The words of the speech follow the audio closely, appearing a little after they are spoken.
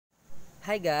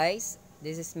Hi guys,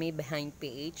 this is me behind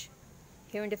PH.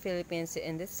 Here in the Philippines,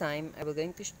 in this time, I will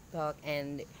going to talk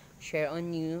and share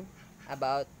on you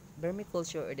about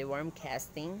vermiculture or the worm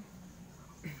casting,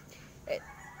 it,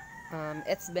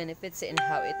 its benefits and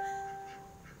how it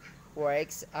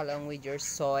works along with your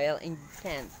soil and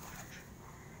plant.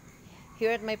 Here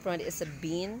at my front is a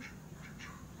bean,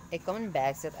 a common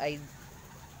bags that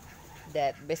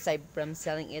beside from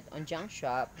selling it on junk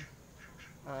shop.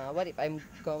 What if I'm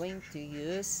going to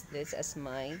use this as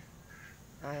my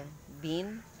uh,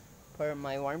 bean for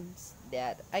my worms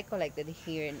that I collected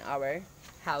here in our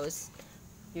house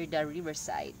near the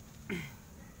riverside.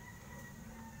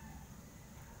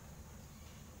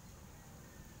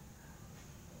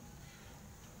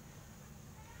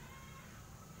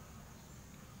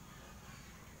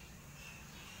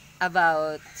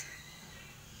 About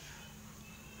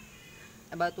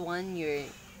about 1 year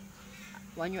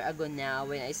ago now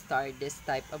when I started this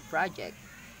type of project,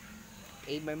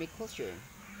 a vermiculture.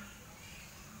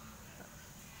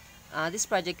 This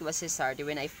project was started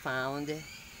when I found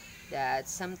that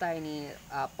some tiny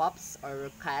pops or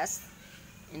casts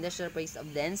in the surface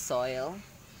of dense soil.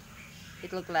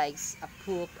 It looked like a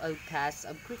poop of cast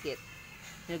of cricket.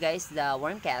 You know guys, the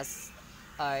worm cast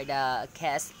or the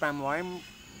cast from worm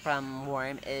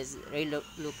is really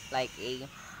look like a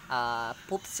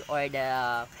poops or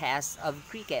the cast of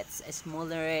crickets, a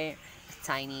smaller,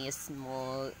 tiny,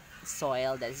 small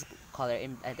soil that is color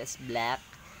in that's black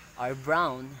or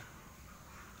brown.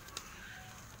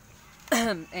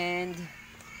 And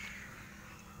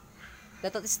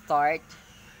that will start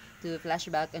to flash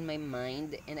back in my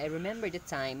mind, and I remember the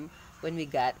time when we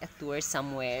got a tour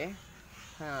somewhere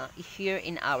here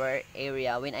in our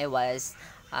area when I was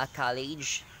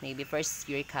college, maybe first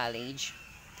year college,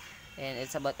 and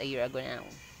it's about a year ago now.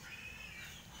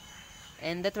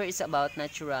 And that tour is about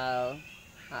natural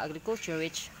agriculture,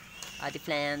 which the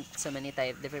plant, so many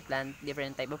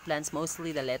different type of plants.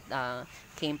 Mostly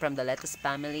came from the lettuce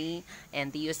family,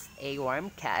 and they used a worm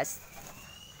cast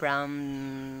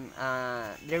from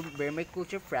their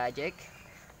vermiculture project.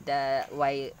 The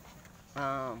why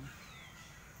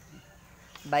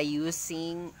by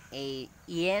using a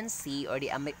ENC or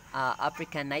the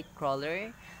African night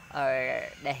crawler or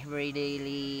the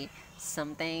hybridally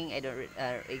something. I don't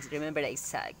remember the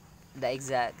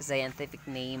exact scientific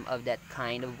name of that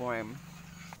kind of worm.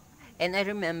 And I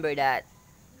remember that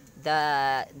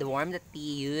the worm that we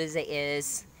use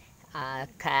is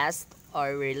cast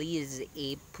or release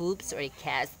a poops or a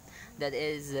cast that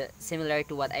is similar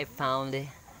to what I found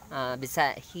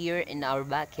beside here in our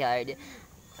backyard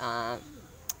uh,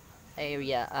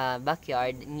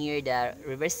 backyard near the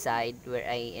riverside where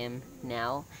I am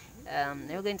now. I'm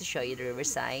going to show you the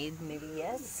riverside. Maybe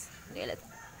yes. Okay,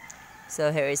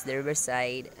 so here is the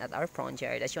riverside at our front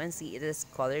yard. As you can see, it is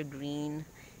color green,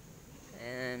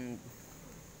 and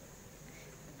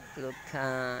look,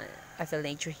 I feel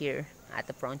nature here at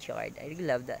the front yard. I really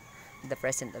love the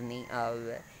present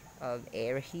of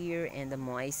air here, and the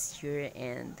moisture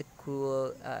and the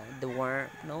cool the warm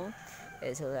no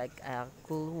it's like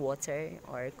cool water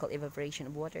or cool evaporation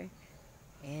of water.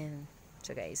 And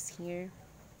so guys, here,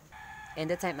 and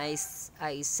the time I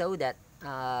saw that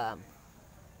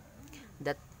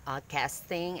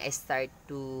casting, I start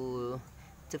to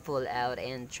pull out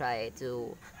and try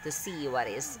to see what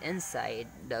is inside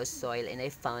the soil, and I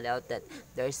found out that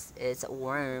there's is a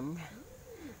worm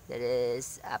that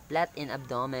is flat in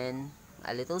abdomen,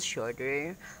 a little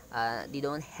shorter. They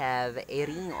don't have a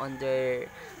ring on their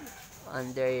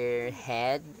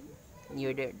head,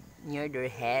 near their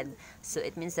head, so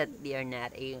it means that they are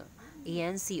not a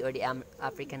ENC or the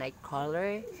African night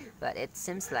crawler, but it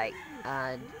seems like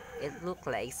it looks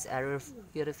like a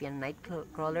European night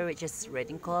crawler, which is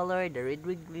red in color. The red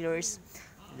wigglers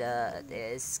that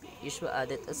is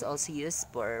also used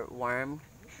for worm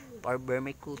or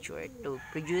vermiculture to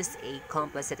produce a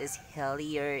compost that is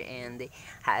healthier and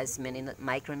has many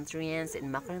micronutrients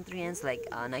and macronutrients like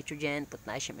nitrogen,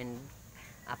 potassium, and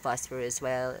phosphorus as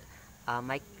well.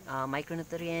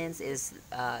 Micronutrients is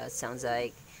sounds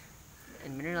like,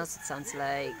 and minerals it sounds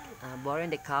like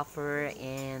boron, the copper,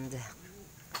 and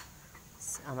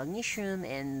magnesium,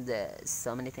 and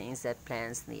so many things that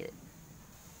plants need.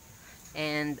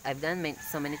 And I've done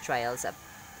so many trials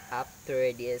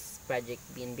after this project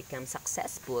being become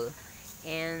successful.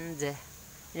 And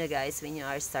guys, when you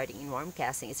are starting in worm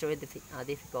casting, it's really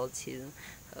difficult to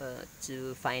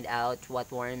find out what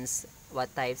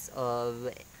types of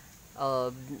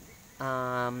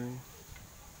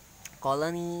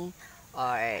colony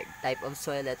or type of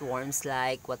soil that worms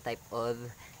like, what type of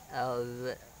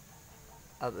of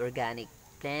organic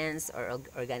plants or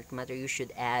organic matter you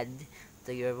should add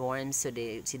to your worms, so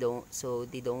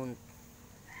they don't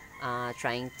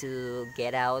trying to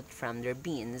get out from their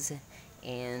beans.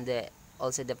 And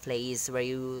also the place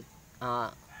uh,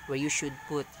 where you should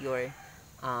put your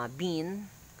bean,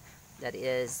 that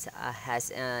is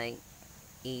has a,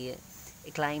 a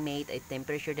climate, a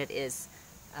temperature that is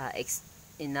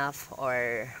enough,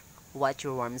 or what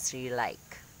your worms really like.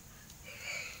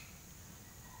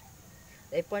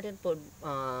 The important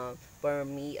for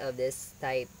me of this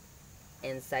type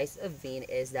and size of bean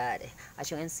is that,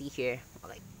 as you can see here,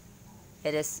 okay,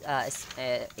 it is a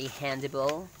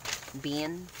handable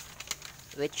bean,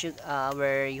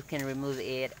 where you can remove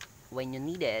it when you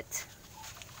need it.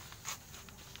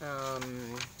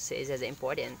 So it's as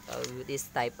important of this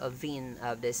type of bean,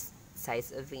 of this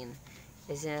size of bean.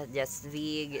 It's not just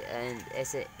big, and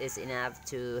is enough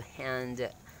to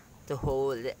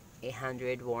hold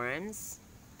 100 worms,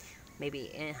 maybe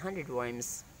 100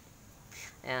 worms.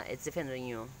 It's depending on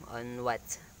you, on what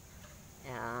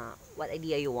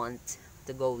idea you want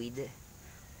to go with,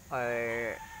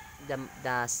 or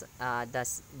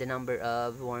the number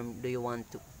of worm do you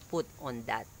want to put on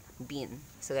that bean.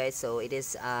 So guys, so it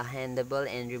is handable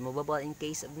and removable in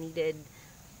case of needed,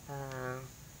 uh,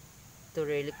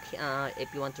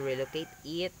 if you want to relocate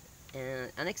it.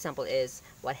 An example is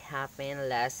what happened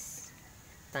last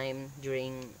time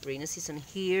during rainy season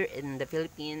here in the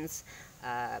Philippines.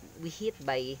 We hit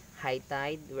by high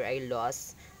tide, where I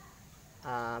lost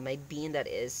my bean that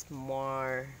is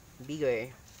more bigger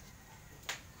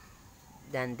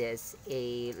than this.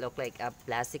 A look like a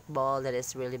plastic ball that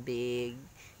is really big,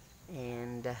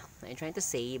 and I'm trying to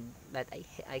save, but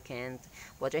I can't.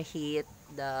 Water hit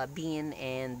the bean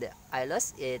and I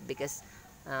lost it, because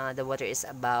the water is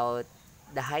about,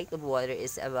 the height of water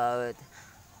is about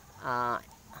uh,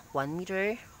 1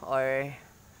 meter, or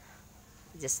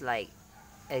just like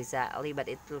exactly, but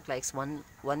it looks like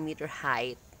one meter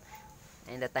height.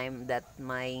 And the time that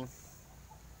my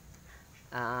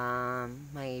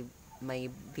my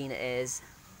bean is,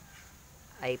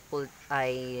 I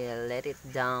let it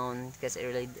down, because it's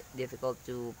really difficult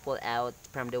to pull out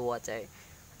from the water.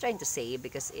 I'm trying to save,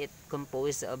 because it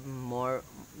composed of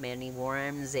many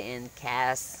worms and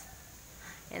casts,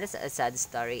 and it's a sad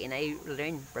story, and I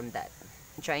learned from that.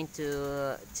 I'm trying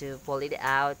to pull it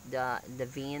out, the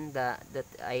bean that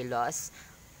I lost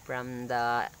from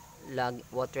the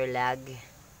water lag,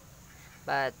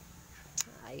 but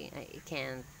I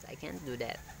can't do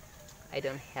that. I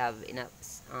don't have enough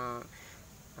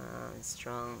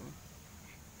strong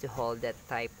to hold that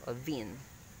type of bean.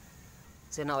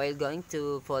 So now we're going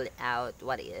to pull out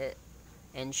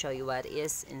and show you what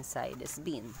is inside this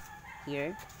bean.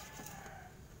 Here,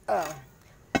 oh,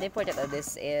 the important of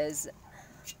this is,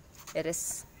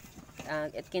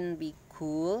 it can be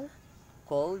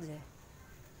cold,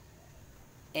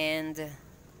 and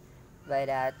by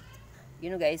that,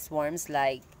 guys, worms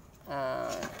like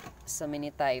uh, so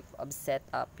many type of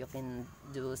setup. You can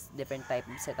do different type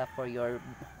of setup for your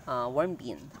worm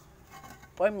bean.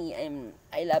 For me,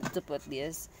 I love to put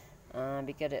this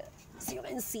because, as you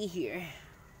can see here,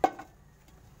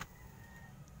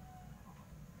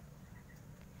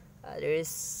 there is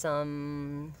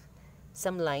some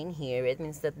line here. It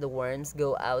means that the worms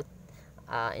go out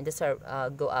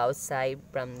go outside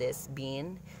from this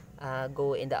bean,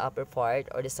 go in the upper part,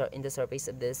 or in the surface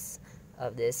of this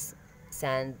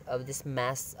sand, of this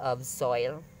mass of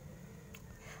soil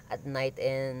at night,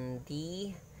 and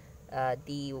the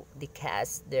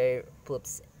cast their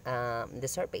poops the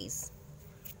surface.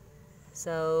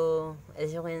 So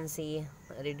as you can see,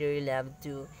 I really love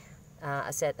to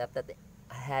a setup that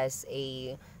has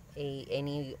any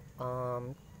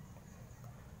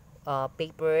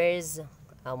papers,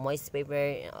 moist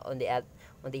paper on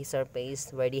the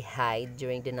surface, where they hide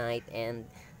during the night and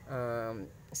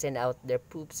send out their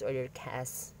poops or their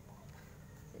casts.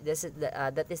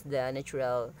 That is the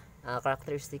natural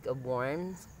characteristic of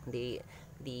worms. The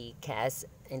cast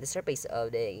in the surface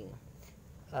of,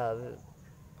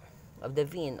 of the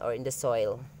vein, or in the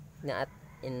soil, not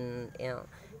in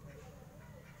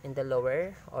the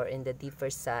lower, or in the deeper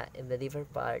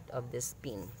part of the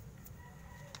spin.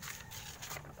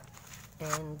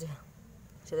 And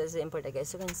so that's the important,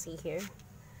 guys. You can see here,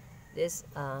 this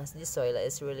soil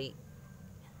is really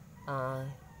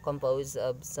composed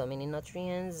of so many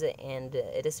nutrients, and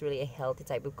it is really a healthy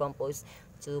type of compost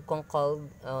to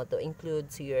include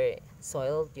to your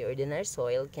soil, to your ordinary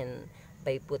soil. Can,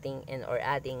 by putting in or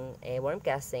adding a worm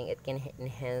casting, it can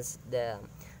enhance the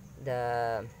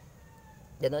the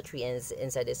nutrients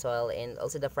inside the soil, and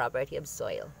also the property of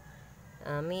soil.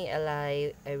 Me,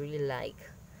 I really like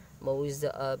most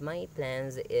of my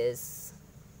plants is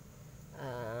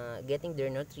getting their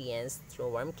nutrients through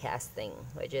worm casting,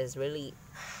 which is really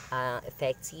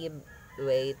effective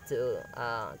way to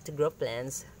grow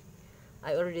plants.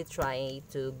 I already tried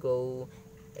to grow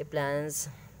a plants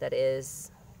that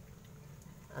is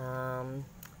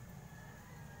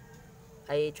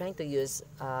I trying to use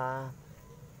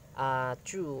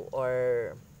true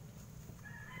or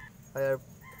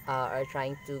are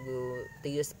trying to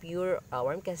use pure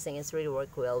worm casting. It's really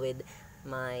work well with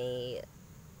my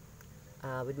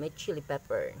chili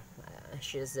pepper.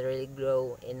 She's really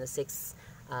grow in a 6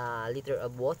 liter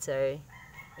of water,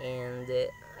 and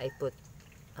I put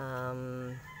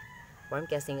um, worm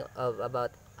casting of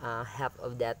about half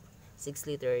of that 6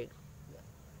 liter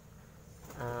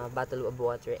bottle of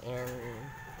water, and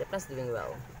the plant's doing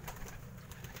well.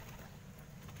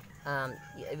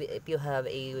 If you have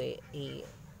a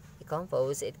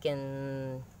compost, you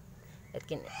can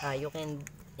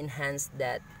enhance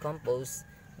that compost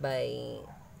by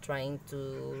trying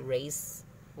to raise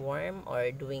worm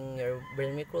or doing your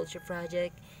vermiculture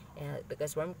project,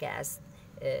 because worm cast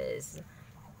is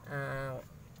uh,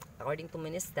 according to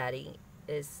many study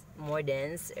is more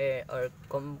dense or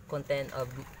content of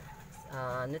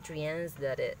nutrients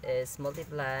that it is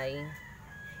multiplying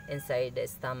inside the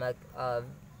stomach of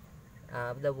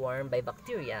the worm by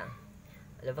bacteria.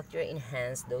 The bacteria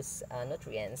enhance those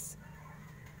nutrients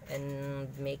and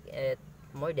make it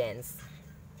more dense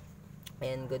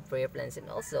and good for your plants. And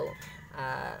also,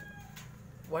 uh,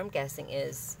 worm casting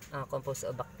is composed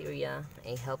of bacteria,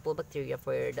 a helpful bacteria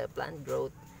for the plant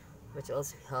growth, which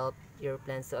also help your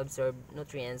plants to absorb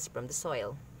nutrients from the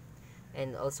soil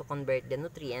and also convert the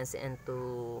nutrients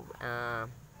into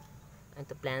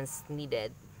plants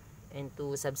needed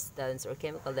into substance or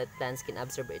chemical that plants can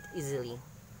absorb it easily.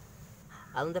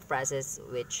 Along the process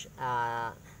which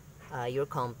your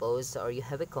compost, or you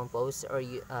have a compost, or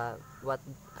what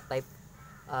type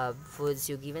of foods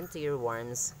you given to your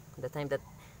worms, the time that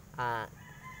uh,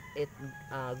 it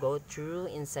go through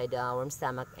inside the worm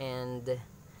stomach and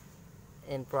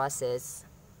process,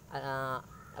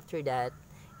 after that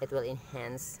it will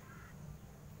enhance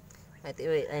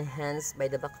by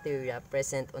the bacteria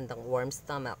present on the worm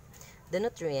stomach. The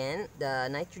nutrient, the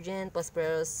nitrogen,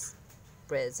 phosphorus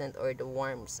present or the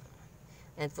worms,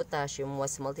 and potassium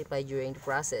was multiplied during the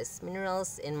process.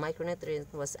 Minerals and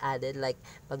micronutrients was added like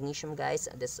magnesium, guys.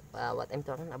 This what I'm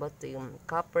talking about, the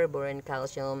copper, boron,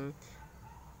 calcium,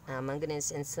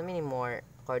 manganese, and so many more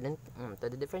according to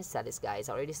the different studies, guys.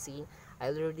 I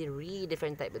already read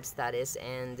different type of studies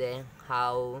and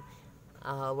how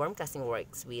worm casting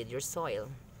works with your soil.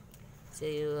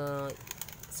 So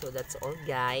so that's all,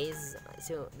 guys.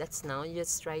 So that's now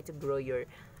just try to grow your,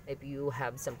 if you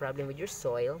have some problem with your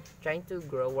soil trying to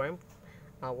grow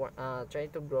trying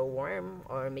to grow worm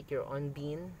or make your own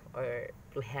bean, or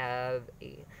to have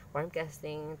a worm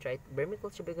casting, try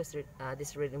vermiculture, because this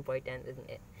is really important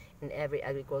in every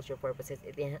agriculture purposes.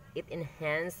 It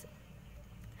enhance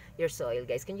your soil,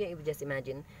 guys. Can you just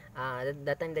imagine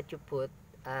the time that you put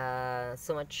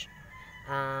so much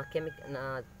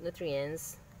chemical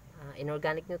nutrients,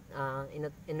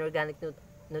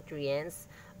 nutrients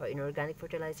or inorganic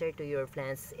fertilizer to your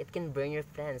plants? It can burn your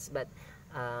plants,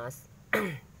 uh,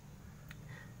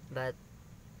 but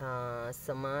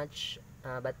so much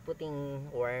but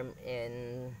putting worm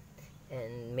in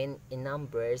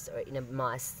numbers or in a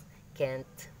mass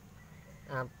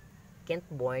uh,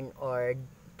 can't burn or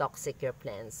toxic your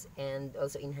plants, and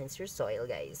also enhance your soil,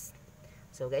 guys.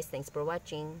 So guys, thanks for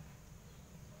watching.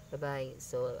 Bye bye.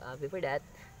 So before that,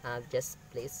 just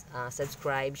please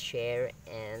subscribe, share,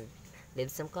 and leave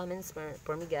some comments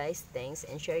for me, guys. Thanks,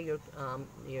 and share your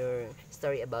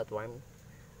story about worm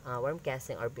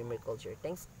casting or vermiculture.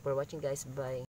 Thanks for watching, guys. Bye.